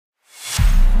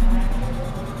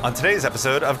On today's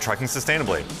episode of Trucking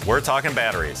Sustainably, we're talking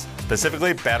batteries,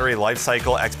 specifically battery life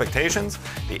cycle expectations,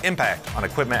 the impact on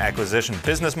equipment acquisition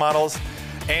business models,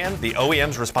 and the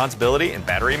OEM's responsibility in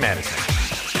battery management.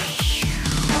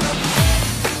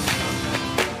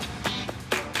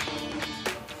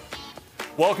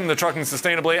 Welcome to Trucking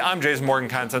Sustainably. I'm Jason Morgan,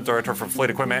 Content Director for Fleet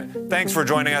Equipment. Thanks for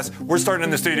joining us. We're starting in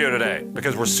the studio today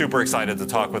because we're super excited to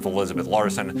talk with Elizabeth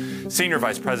Larson, Senior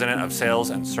Vice President of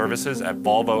Sales and Services at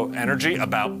Volvo Energy,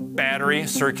 about battery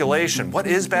circulation. What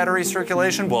is battery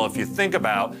circulation? Well, if you think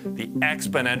about the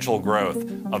exponential growth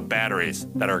of batteries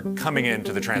that are coming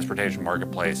into the transportation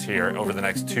marketplace here over the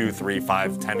next 2, 3,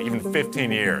 5, 10, even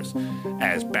 15 years,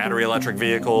 as battery electric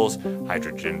vehicles,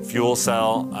 hydrogen fuel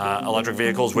cell electric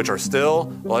vehicles, which are still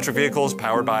electric vehicles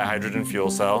powered by a hydrogen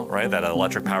fuel cell, right? That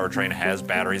electric powertrain has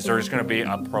batteries. There's going to be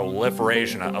a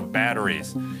proliferation of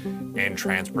batteries in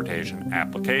transportation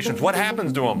applications. What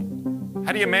happens to them?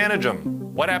 How do you manage them?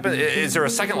 What happens? Is there a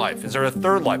second life? Is there a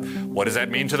third life? What does that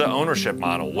mean to the ownership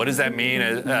model? What does that mean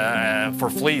for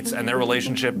fleets and their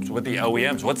relationships with the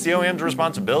OEMs? What's the OEM's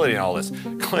responsibility in all this?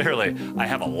 Clearly, I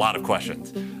have a lot of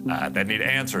questions that need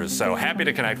answers. So happy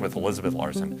to connect with Elizabeth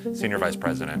Larson, Senior Vice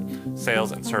President,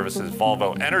 Sales and Services,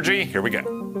 Volvo Energy. Here we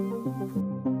go.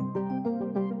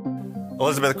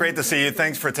 Elizabeth, great to see you.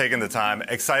 Thanks for taking the time.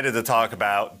 Excited to talk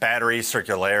about battery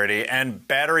circularity and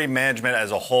battery management as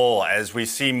a whole as we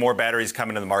see more batteries come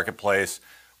into the marketplace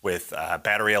with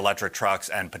battery electric trucks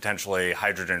and potentially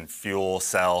hydrogen fuel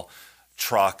cell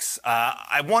trucks.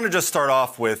 I want to just start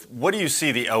off with, what do you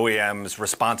see the OEM's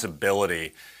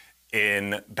responsibility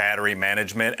in battery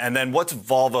management? And then what's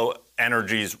Volvo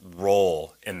Energy's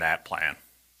role in that plan?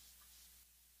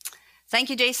 Thank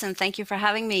you, Jason. Thank you for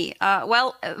having me.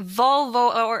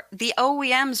 Volvo, or the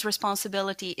OEM's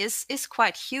responsibility is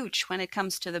quite huge when it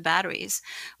comes to the batteries.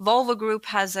 Volvo Group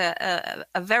has a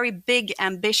very big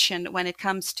ambition when it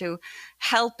comes to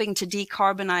helping to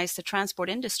decarbonize the transport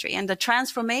industry. And the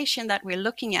transformation that we're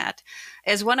looking at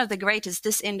is one of the greatest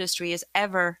this industry is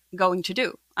ever going to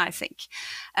do, I think.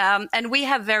 And we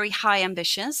have very high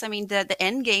ambitions. I mean, the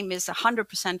end game is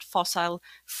 100%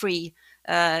 fossil-free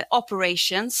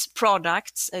operations,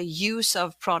 products, use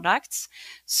of products.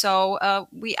 So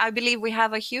I believe we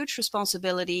have a huge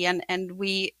responsibility, and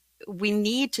we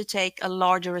need to take a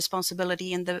larger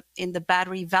responsibility in the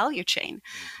battery value chain.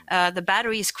 The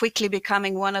battery is quickly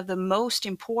becoming one of the most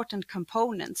important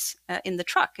components in the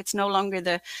truck. It's no longer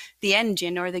the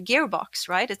engine or the gearbox,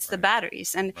 right? It's the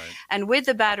batteries, and with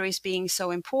the batteries being so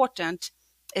important,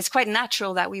 it's quite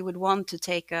natural that we would want to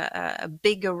take a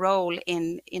bigger role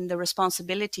in the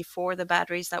responsibility for the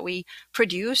batteries that we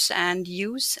produce and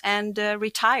use and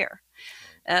retire.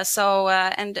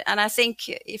 And I think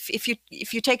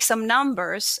if you take some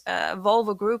numbers,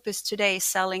 Volvo Group is today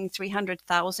selling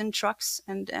 300,000 trucks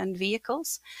and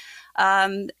vehicles.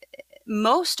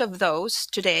 Most of those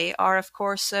today are, of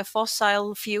course,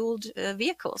 fossil-fueled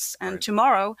vehicles, and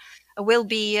tomorrow will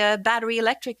be battery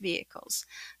electric vehicles.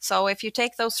 So if you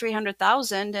take those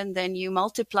 300,000 and then you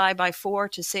multiply by 4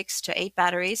 to 6 to 8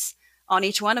 batteries on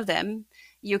each one of them,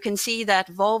 you can see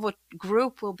that Volvo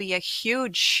Group will be a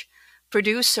huge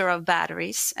producer of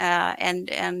batteries,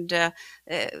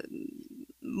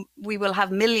 we will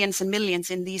have millions and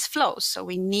millions in these flows. So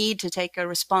we need to take a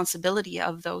responsibility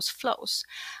of those flows.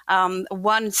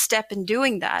 One step in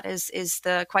doing that is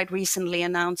the quite recently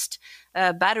announced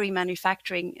battery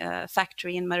manufacturing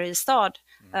factory in Mariestad,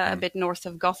 a bit north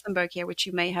of Gothenburg here, which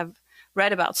you may have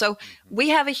read about. So we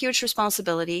have a huge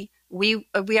responsibility. We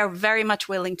are very much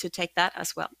willing to take that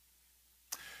as well.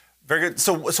 Very good.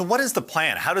 So what is the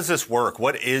plan? How does this work?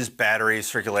 What is battery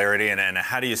circularity, and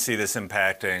how do you see this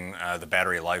impacting the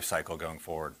battery life cycle going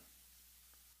forward?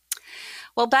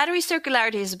 Well, battery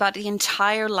circularity is about the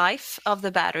entire life of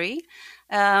the battery.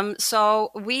 So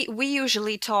we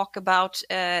usually talk about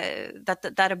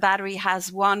that a battery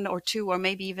has 1 or 2 or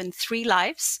maybe even 3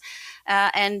 lives.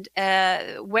 And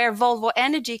where Volvo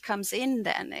Energy comes in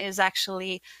then is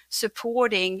actually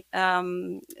supporting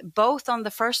both on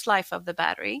the first life of the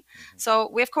battery. So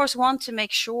we, of course, want to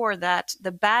make sure that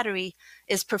the battery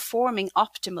is performing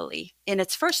optimally in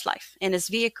its first life, in its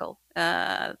vehicle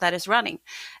that is running,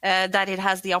 that it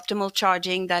has the optimal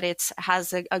charging, that it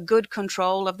has a good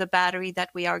control of the battery, that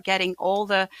we are getting all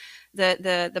the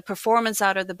performance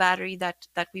out of the battery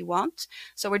that we want.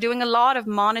 So we're doing a lot of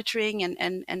monitoring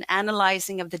and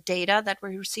analyzing of the data that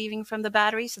we're receiving from the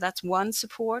battery. So that's one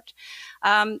support.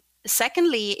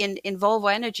 Secondly, in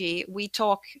Volvo Energy, we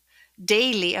talk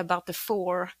daily about the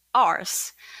 4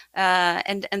 R's.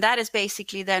 And that is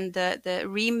basically then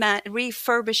the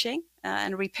refurbishing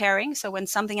and repairing. So when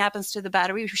something happens to the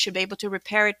battery, we should be able to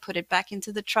repair it, put it back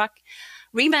into the truck.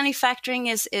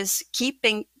 Remanufacturing is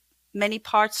keeping many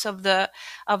parts of the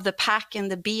pack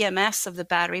and the BMS of the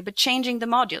battery, but changing the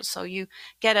modules. So you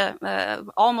get a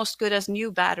almost good as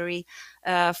new battery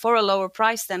for a lower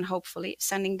price, then hopefully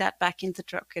sending that back into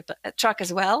truck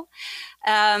as well.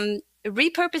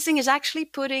 Repurposing is actually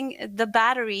putting the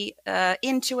battery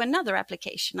into another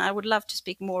application. I would love to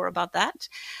speak more about that.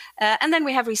 And then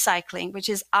we have recycling, which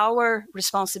is our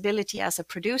responsibility as a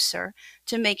producer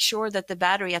to make sure that the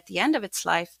battery at the end of its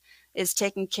life is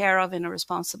taken care of in a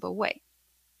responsible way.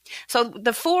 So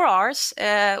the 4 R's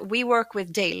we work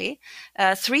with daily.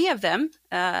 3 of them,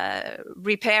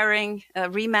 repairing,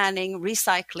 remanning,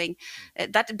 recycling,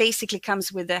 that basically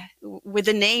comes with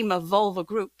the name of Volvo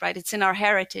Group, right? It's in our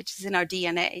heritage, it's in our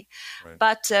DNA. Right.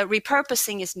 But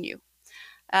repurposing is new,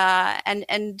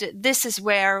 and this is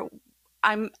where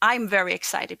I'm very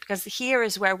excited, because here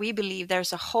is where we believe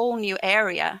there's a whole new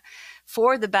area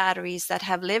for the batteries that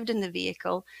have lived in the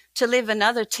vehicle to live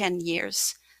another 10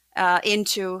 years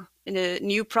into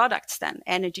new products, then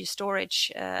energy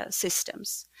storage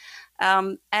systems.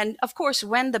 And of course,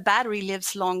 when the battery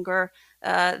lives longer,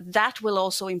 that will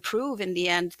also improve in the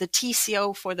end the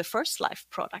TCO for the first life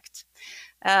product.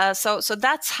 So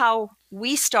that's how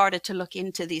we started to look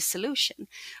into this solution.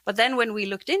 But then when we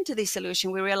looked into this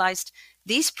solution, we realized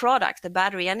these products, the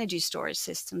battery energy storage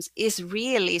systems, is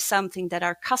really something that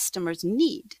our customers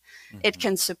need. Mm-hmm. It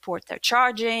can support their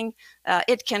charging.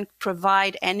 It can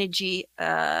provide energy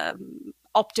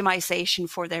optimization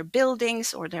for their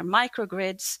buildings or their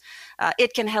microgrids.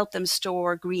 It can help them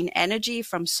store green energy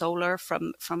from solar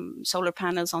solar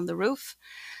panels on the roof.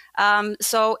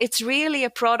 So it's really a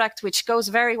product which goes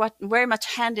very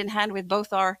much hand in hand with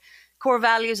both our core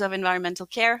values of environmental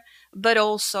care, but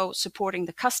also supporting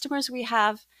the customers we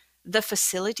have, the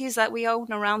facilities that we own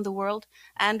around the world,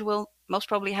 and will most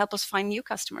probably help us find new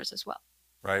customers as well.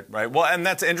 Right. Well, and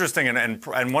that's interesting. And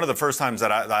one of the first times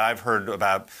that I've heard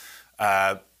about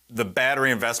the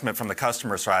battery investment from the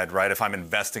customer side, right? If I'm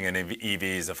investing in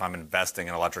EVs, if I'm investing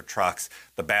in electric trucks,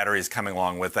 the battery is coming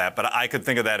along with that. But I could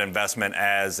think of that investment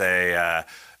as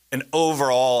an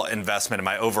overall investment in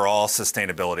my overall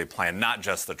sustainability plan, not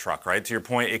just the truck, right? To your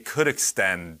point, it could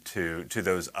extend to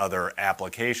those other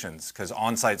applications, because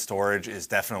on-site storage is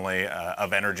definitely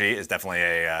of energy is definitely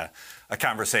a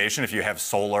conversation. If you have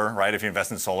solar, right? If you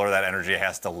invest in solar, that energy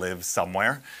has to live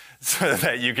somewhere so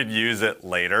that you could use it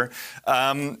later.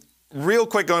 Real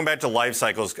quick, going back to life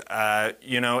cycles,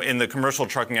 in the commercial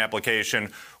trucking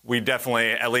application, we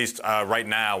definitely, at least right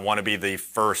now, want to be the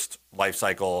first life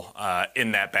cycle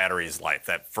in that battery's life,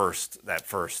 that first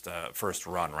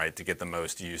run, right, to get the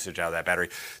most usage out of that battery.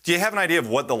 Do you have an idea of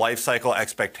what the life cycle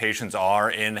expectations are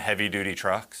in heavy-duty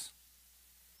trucks?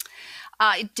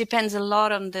 It depends a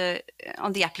lot on the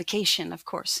application, of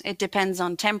course. It depends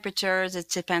on temperatures. It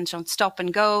depends on stop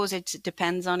and goes. It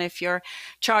depends on if you're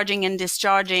charging and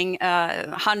discharging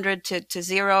 100 to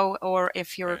 0, or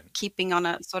if you're keeping on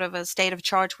a sort of a state of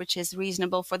charge which is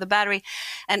reasonable for the battery.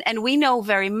 And we know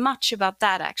very much about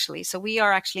that, actually. So we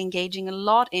are actually engaging a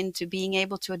lot into being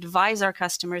able to advise our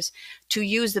customers to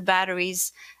use the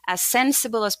batteries as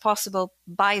sensible as possible,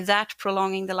 by that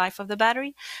prolonging the life of the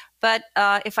battery. But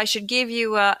if I should give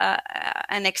you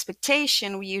an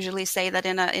expectation, we usually say that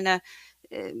in a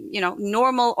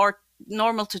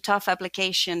normal to tough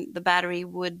application, the battery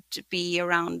would be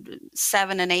around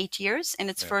 7 and 8 years in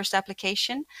its first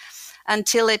application,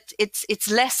 until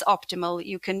it's less optimal.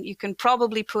 You can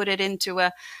probably put it into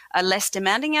a less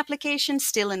demanding application,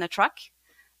 still in a truck.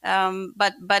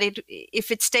 But if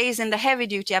it stays in the heavy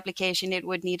duty application, it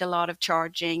would need a lot of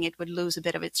charging. It would lose a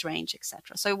bit of its range,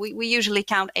 etc. So we usually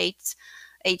count 8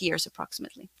 years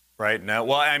approximately. Right. Now,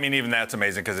 well, I mean, even that's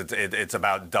amazing, because it's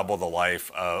about double the life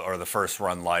or the first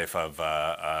run life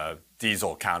of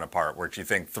diesel counterpart, which you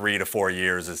think 3 to 4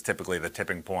 years is typically the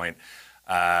tipping point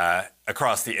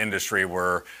across the industry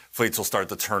where fleets will start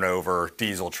to turn over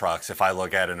diesel trucks. If I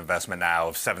look at an investment now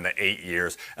of 7 to 8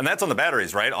 years, and that's on the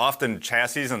batteries, right? Often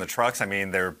chassis and the trucks, I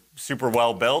mean, they're super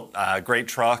well built, great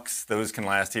trucks. Those can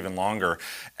last even longer.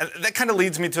 And that kind of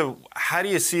leads me to, how do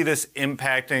you see this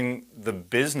impacting the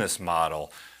business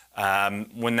model?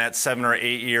 When that 7 or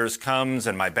 8 years comes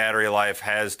and my battery life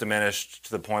has diminished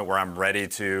to the point where I'm ready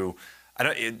to,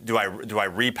 do I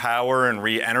repower and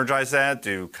re-energize that?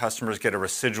 Do customers get a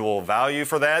residual value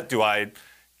for that? Do I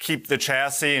keep the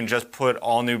chassis and just put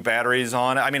all new batteries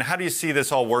on it? I mean, how do you see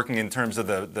this all working in terms of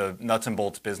the nuts and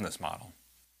bolts business model?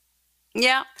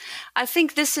 Yeah, I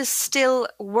think this is still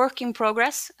work in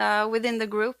progress within the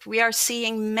group. We are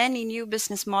seeing many new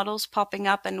business models popping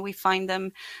up, and we find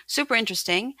them super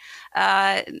interesting.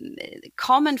 Uh,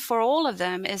 Common for all of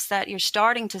them is that you're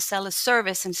starting to sell a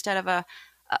service instead of a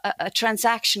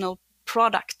transactional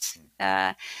product.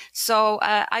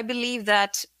 I believe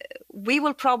that we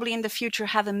will probably in the future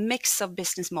have a mix of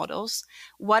business models,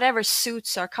 whatever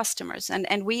suits our customers,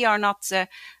 and we are not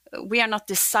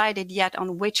decided yet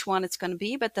on which one it's going to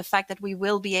be, but the fact that we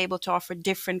will be able to offer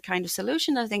different kind of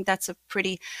solutions, I think that's a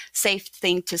pretty safe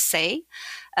thing to say.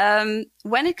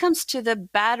 When it comes to the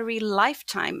battery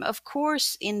lifetime, of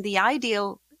course, in the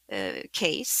ideal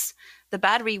case, the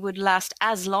battery would last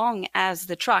as long as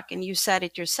the truck. And you said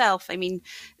it yourself. I mean,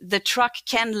 the truck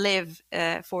can live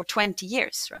for 20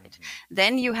 years, right?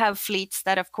 Then you have fleets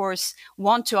that, of course,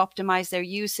 want to optimize their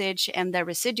usage and their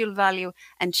residual value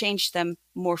and change them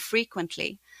more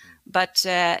frequently. But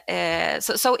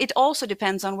so it also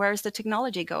depends on where is the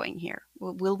technology going here.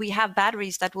 Will we have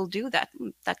batteries that will do that?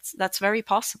 That's very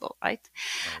possible, right?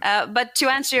 But to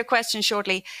answer your question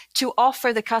shortly, to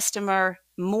offer the customer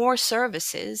more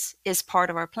services is part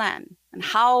of our plan. And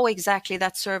how exactly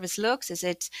that service looks, is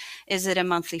it a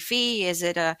monthly fee? Is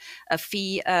it a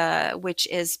fee which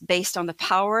is based on the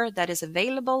power that is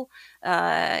available?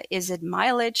 Is it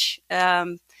mileage?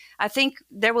 I think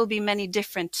there will be many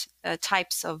different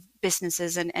types of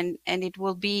businesses, and it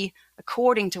will be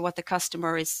according to what the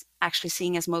customer is actually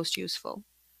seeing as most useful.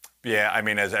 Yeah, I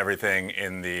mean, as everything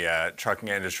in the trucking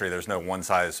industry, there's no one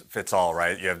size fits all,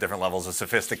 right? You have different levels of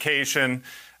sophistication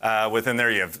within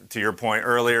there. You have, to your point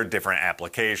earlier, different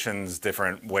applications,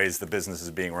 different ways the business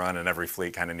is being run, and every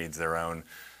fleet kind of needs their own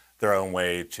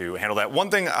way to handle that.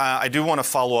 One thing I do want to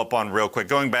follow up on real quick,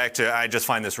 going back to, I just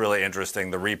find this really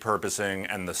interesting, the repurposing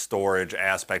and the storage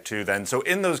aspect too then. So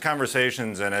in those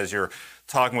conversations and as you're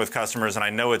talking with customers, and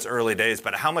I know it's early days,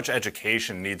 but how much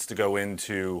education needs to go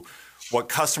into what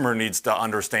customer needs to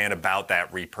understand about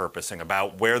that repurposing,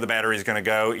 about where the battery is going to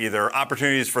go, either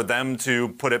opportunities for them to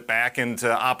put it back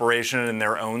into operation in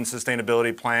their own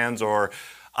sustainability plans, or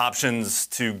options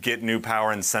to get new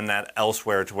power and send that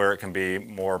elsewhere to where it can be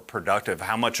more productive.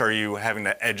 How much are you having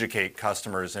to educate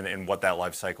customers in what that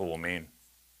life cycle will mean?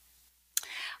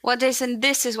 Well, Jason,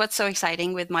 this is what's so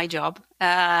exciting with my job.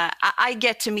 I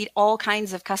get to meet all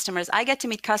kinds of customers. I get to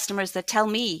meet customers that tell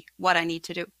me what I need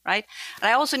to do, right? And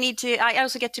I also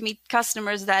get to meet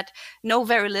customers that know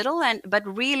very little but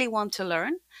really want to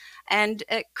learn. And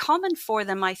common for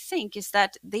them, I think, is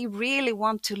that they really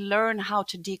want to learn how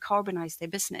to decarbonize their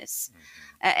business.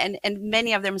 And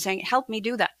many of them are saying, help me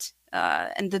do that.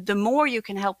 And the more you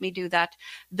can help me do that,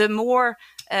 the more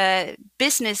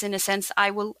business, in a sense,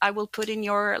 I will put in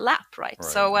your lap, right?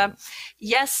 So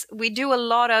yes, we do a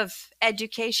lot of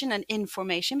education and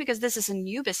information because this is a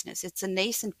new business. It's a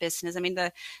nascent business. I mean,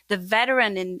 the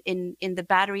veteran in the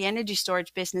battery energy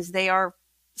storage business, they are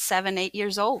 7-8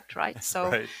 years old, right?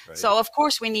 So so of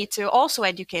course we need to also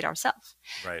educate ourselves.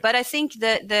 But I think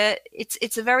that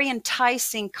it's a very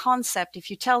enticing concept if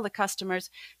you tell the customers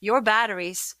your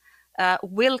batteries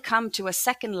will come to a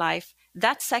second life.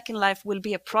 That second life will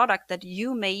be a product that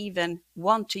you may even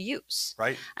want to use.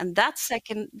 And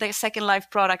the second life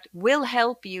product will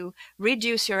help you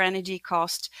reduce your energy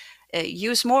cost,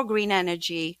 use more green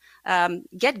energy,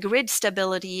 get grid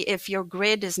stability if your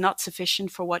grid is not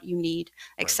sufficient for what you need,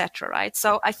 etc. Right?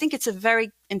 So I think it's a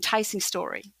very enticing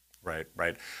story. Right.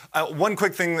 One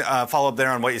quick thing, follow up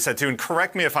there on what you said too, and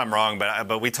correct me if I'm wrong,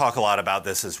 but we talk a lot about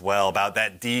this as well, about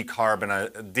that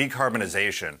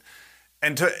decarbonization.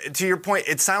 And to your point,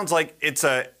 it sounds like it's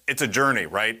a journey,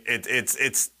 right?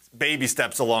 It's baby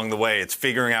steps along the way. It's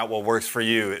figuring out what works for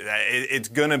you. It's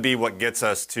going to be what gets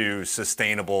us to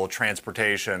sustainable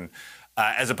transportation,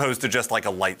 as opposed to just like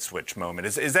a light switch moment.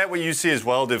 Is that what you see as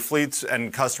well? Do fleets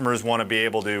and customers want to be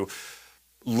able to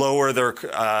lower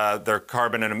their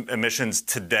carbon emissions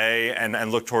today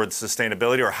and look towards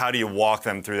sustainability, or how do you walk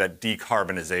them through that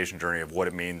decarbonization journey of what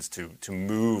it means to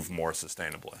move more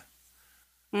sustainably?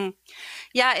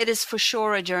 Yeah, it is for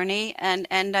sure a journey. And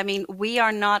I mean, we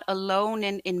are not alone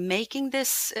in making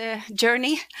this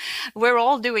journey. We're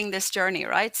all doing this journey,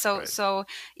 right? So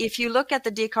if you look at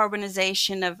the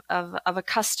decarbonization of a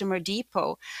customer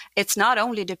depot, it's not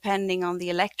only depending on the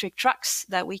electric trucks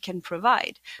that we can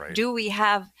provide. Do we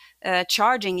have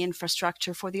charging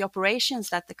infrastructure for the operations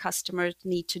that the customers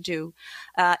need to do?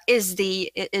 Is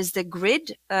the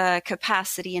grid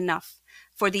capacity enough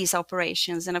for these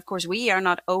operations. And of course, we are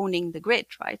not owning the grid,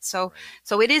 right? So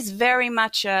it is very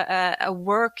much a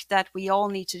work that we all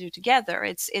need to do together.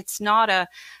 It's not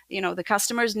the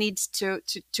customers needs to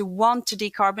want to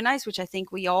decarbonize, which I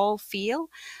think we all feel.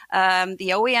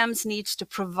 The OEMs needs to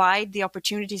provide the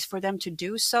opportunities for them to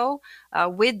do so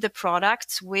with the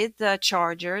products, with the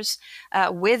chargers,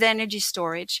 with energy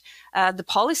storage. The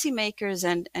policymakers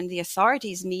and the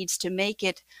authorities needs to make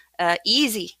it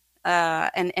easy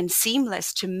and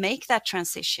seamless to make that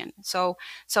transition. So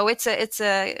it's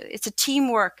a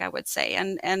teamwork, I would say,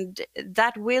 and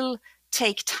that will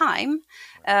take time,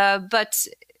 but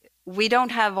we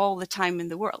don't have all the time in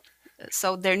the world.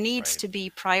 So there needs to be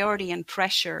priority and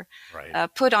pressure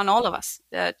put on all of us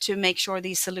to make sure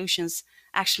these solutions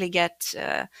actually get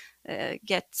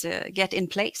in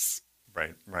place.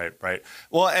 Right.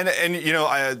 Well,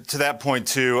 and to that point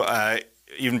too,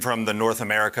 even from the North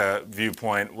America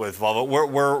viewpoint with Volvo,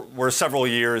 we're several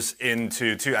years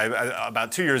into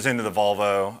about 2 years into the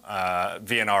Volvo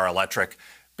VNR electric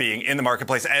being in the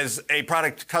marketplace as a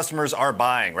product customers are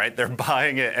buying, right? They're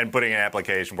buying it and putting in an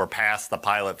application. We're past the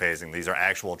pilot phasing. These are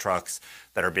actual trucks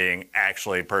that are being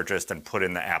actually purchased and put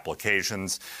in the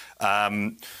applications.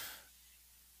 In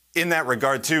that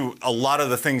regard, too, a lot of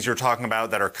the things you're talking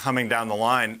about that are coming down the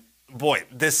line, boy,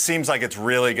 this seems like it's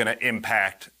really going to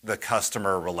impact the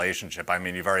customer relationship. I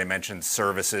mean, you've already mentioned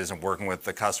services and working with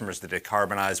the customers to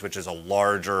decarbonize, which is a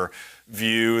larger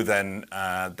view than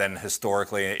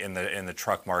historically in the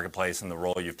truck marketplace and the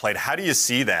role you've played. How do you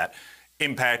see that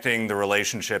impacting the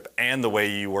relationship and the way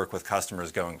you work with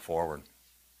customers going forward?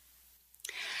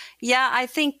 Yeah, I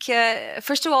think,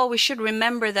 first of all, we should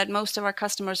remember that most of our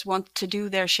customers want to do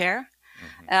their share.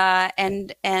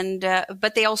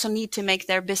 But they also need to make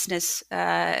their business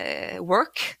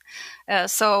work.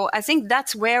 So I think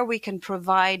that's where we can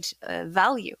provide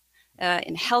value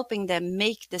in helping them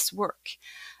make this work.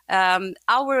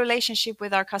 Our relationship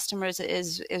with our customers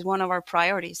is one of our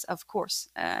priorities, of course.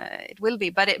 It will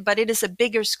be, but it is a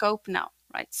bigger scope now.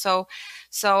 Right. So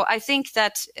I think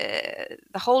that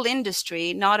the whole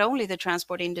industry, not only the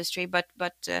transport industry,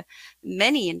 but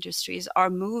many industries are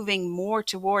moving more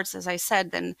towards, as I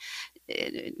said, than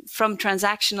from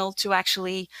transactional to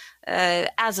actually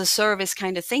as a service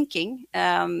kind of thinking,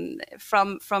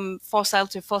 from fossil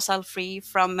to fossil free,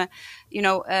 from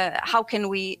how can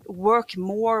we work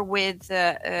more with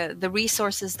the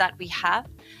resources that we have.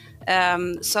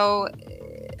 So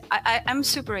I'm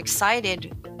super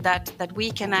excited that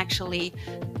we can actually,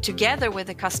 together with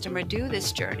the customer, do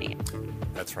this journey.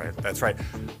 That's right.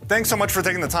 Thanks so much for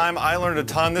taking the time. I learned a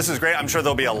ton. This is great. I'm sure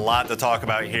there'll be a lot to talk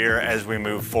about here as we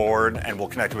move forward, and we'll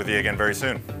connect with you again very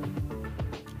soon.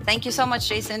 Thank you so much,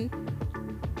 Jason.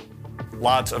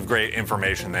 Lots of great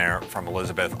information there from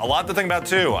Elizabeth. A lot to think about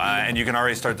too, and you can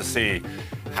already start to see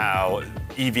how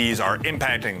EVs are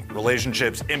impacting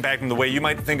relationships, impacting the way you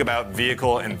might think about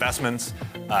vehicle investments,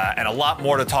 and a lot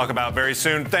more to talk about very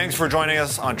soon. Thanks for joining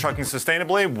us on Trucking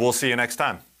Sustainably. We'll see you next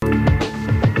time.